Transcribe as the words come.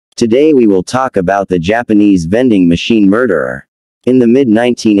Today we will talk about the Japanese vending machine murderer. In the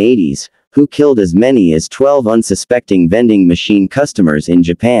mid-1980s, who killed as many as 12 unsuspecting vending machine customers in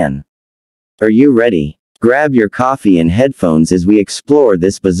Japan. Are you ready? Grab your coffee and headphones as we explore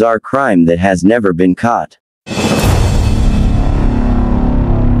this bizarre crime that has never been caught.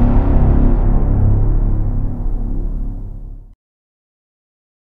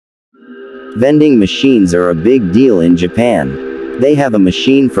 Vending machines are a big deal in Japan. They have a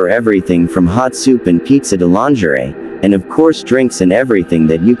machine for everything from hot soup and pizza to lingerie, and of course drinks and everything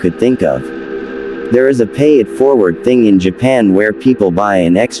that you could think of. There is a pay-it-forward thing in Japan where people buy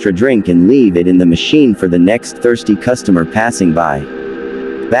an extra drink and leave it in the machine for the next thirsty customer passing by.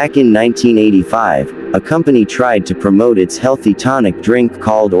 Back in 1985, a company tried to promote its healthy tonic drink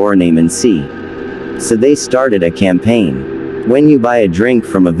called Ornamency. So they started a campaign. When you buy a drink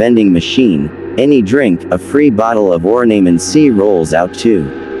from a vending machine, any drink, a free bottle of Ornamency rolls out too.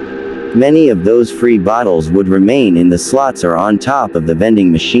 Many of those free bottles would remain in the slots or on top of the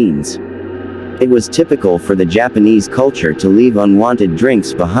vending machines. It was typical for the Japanese culture to leave unwanted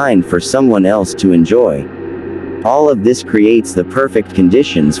drinks behind for someone else to enjoy. All of this creates the perfect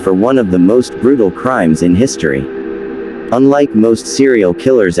conditions for one of the most brutal crimes in history. Unlike most serial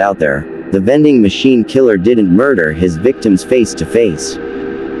killers out there, the vending machine killer didn't murder his victims face to face.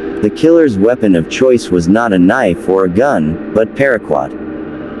 The killer's weapon of choice was not a knife or a gun, but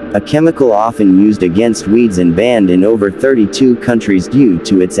paraquat, a chemical often used against weeds and banned in over 32 countries due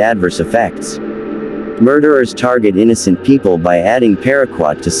to its adverse effects. Murderers target innocent people by adding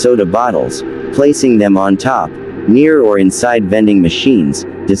paraquat to soda bottles, placing them on top, near or inside vending machines,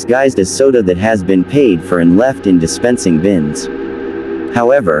 disguised as soda that has been paid for and left in dispensing bins.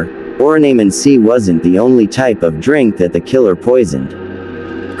 However, Ornamency wasn't the only type of drink that the killer poisoned.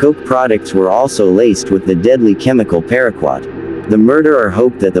 Coke products were also laced with the deadly chemical paraquat. The murderer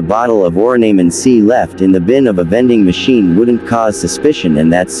hoped that the bottle of Ornamency left in the bin of a vending machine wouldn't cause suspicion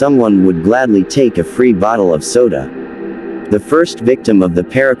and that someone would gladly take a free bottle of soda. The first victim of the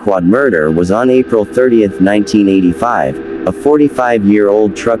paraquat murder was on April 30, 1985, a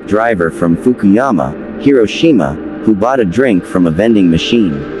 45-year-old truck driver from Fukuyama, Hiroshima, who bought a drink from a vending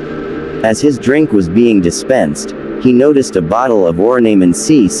machine. As his drink was being dispensed, he noticed a bottle of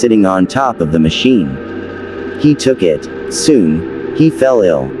Ornamency sitting on top of the machine. He took it. Soon, he fell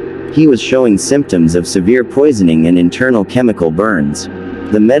ill. He was showing symptoms of severe poisoning and internal chemical burns.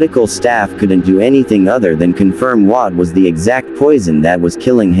 The medical staff couldn't do anything other than confirm what was the exact poison that was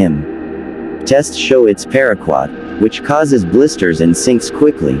killing him. Tests show it's paraquat, which causes blisters and sinks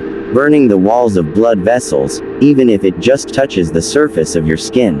quickly, burning the walls of blood vessels, even if it just touches the surface of your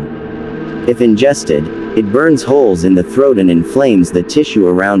skin. If ingested, it burns holes in the throat and inflames the tissue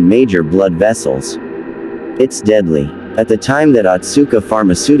around major blood vessels. It's deadly. At the time that Otsuka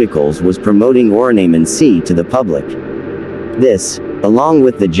Pharmaceuticals was promoting Ornamency to the public. This, along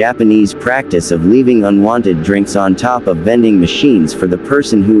with the Japanese practice of leaving unwanted drinks on top of vending machines for the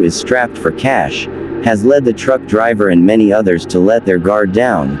person who is strapped for cash, has led the truck driver and many others to let their guard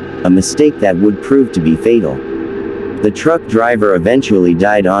down, a mistake that would prove to be fatal. The truck driver eventually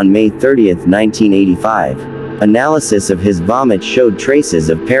died on May 30, 1985. Analysis of his vomit showed traces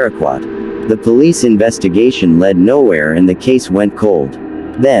of paraquat. The police investigation led nowhere and the case went cold.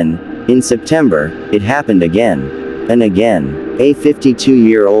 Then, in September, it happened again. And again. A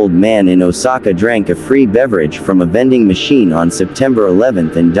 52-year-old man in Osaka drank a free beverage from a vending machine on September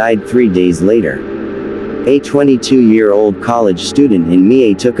 11 and died 3 days later. A 22-year-old college student in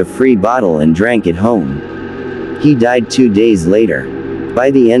Mie took a free bottle and drank it home. He died 2 days later. By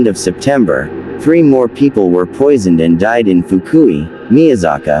the end of September, 3 more people were poisoned and died in Fukui,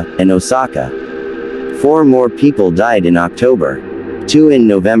 Miyazaki, and Osaka. 4 more people died in October. 2 in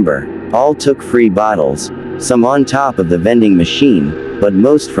November. All took free bottles, some on top of the vending machine, but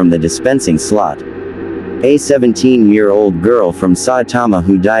most from the dispensing slot. A 17-year-old girl from Saitama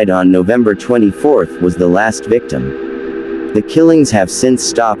who died on November 24 was the last victim. The killings have since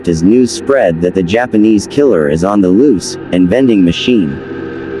stopped as news spread that the Japanese killer is on the loose, and vending machine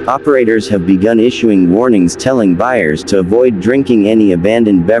operators have begun issuing warnings telling buyers to avoid drinking any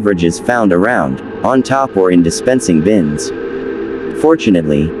abandoned beverages found around, on top or in dispensing bins.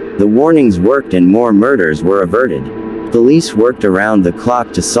 Fortunately, the warnings worked and more murders were averted. Police worked around the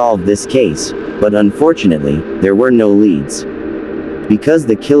clock to solve this case, but unfortunately, there were no leads. Because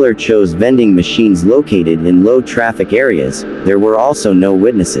the killer chose vending machines located in low-traffic areas, there were also no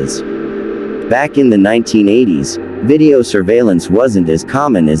witnesses. Back in the 1980s, video surveillance wasn't as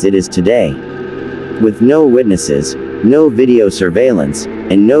common as it is today. With no witnesses, no video surveillance,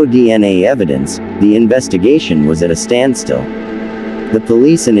 and no DNA evidence, the investigation was at a standstill. The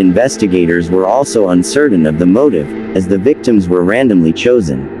police and investigators were also uncertain of the motive, as the victims were randomly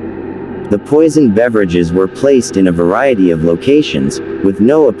chosen. The poisoned beverages were placed in a variety of locations, with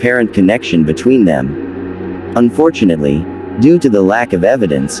no apparent connection between them. Unfortunately, due to the lack of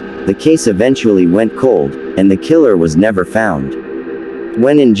evidence, the case eventually went cold, and the killer was never found.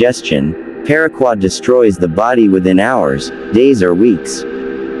 When ingestion, paraquat destroys the body within hours, days or weeks.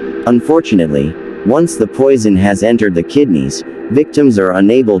 Unfortunately, once the poison has entered the kidneys, victims are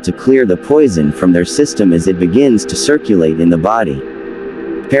unable to clear the poison from their system as it begins to circulate in the body.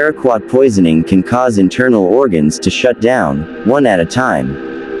 Paraquat poisoning can cause internal organs to shut down, one at a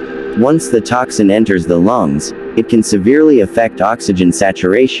time. Once the toxin enters the lungs, it can severely affect oxygen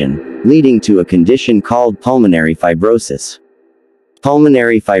saturation, leading to a condition called pulmonary fibrosis.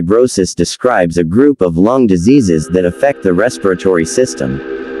 Pulmonary fibrosis describes a group of lung diseases that affect the respiratory system.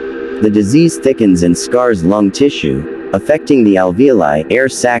 The disease thickens and scars lung tissue, affecting the alveoli, air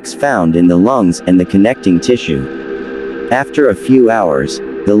sacs found in the lungs, and the connecting tissue. After a few hours,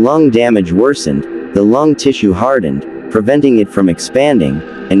 the lung damage worsened, the lung tissue hardened, preventing it from expanding,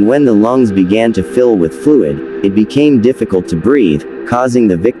 and when the lungs began to fill with fluid, it became difficult to breathe, causing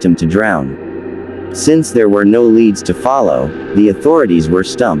the victim to drown. Since there were no leads to follow, the authorities were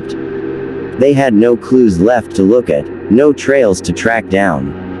stumped. They had no clues left to look at, no trails to track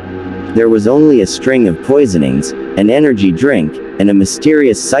down. There was only a string of poisonings, an energy drink, and a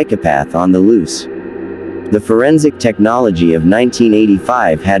mysterious psychopath on the loose. The forensic technology of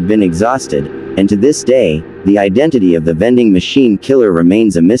 1985 had been exhausted, and to this day, the identity of the vending machine killer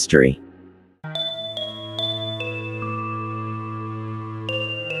remains a mystery.